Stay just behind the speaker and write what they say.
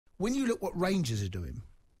when you look what Rangers are doing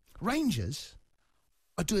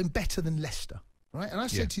better than Leicester, right? And I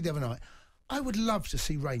said to you the other night, I would love to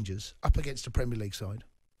see Rangers up against a Premier League side.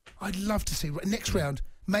 I'd love to see next round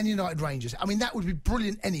Man United Rangers. I mean, that would be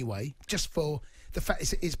brilliant anyway, just for the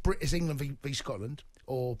fact it's England v Scotland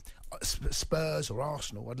or Spurs or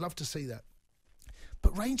Arsenal. I'd love to see that.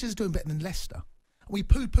 But Rangers are doing better than Leicester. We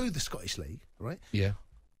poo-poo the Scottish League, right? Yeah.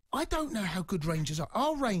 I don't know how good Rangers are.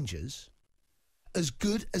 Are Rangers as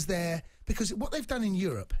good as because what they've done in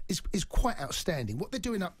Europe is quite outstanding. What they're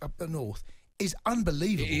doing up the north is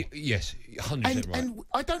unbelievable. Yes, 100% right. And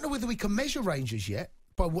I don't know whether we can measure Rangers yet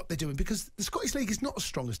by what they're doing, because the Scottish League is not as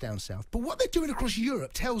strong as down south. But what they're doing across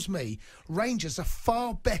Europe tells me Rangers are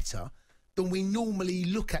far better than we normally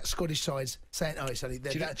look at Scottish sides saying, oh, it's only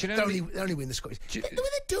they only win the Scottish. Look what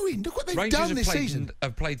they're doing. Look what they've done this season.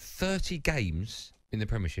 Have played 30 games in the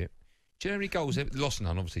Premiership. Do you know how many goals they've lost?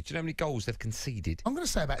 None, obviously. Do you know how many goals they've conceded? I'm going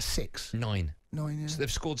to say about 6. 9. 9, yeah. So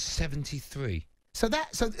they've scored 73. So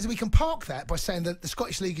we can park that by saying that the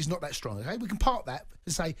Scottish League is not that strong. Okay, we can park that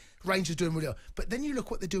and say Rangers are doing really well. But then you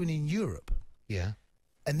look what they're doing in Europe. Yeah.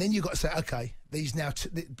 And then you've got to say, okay, these now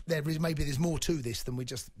maybe there's more to this than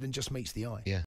just meets the eye. Yeah.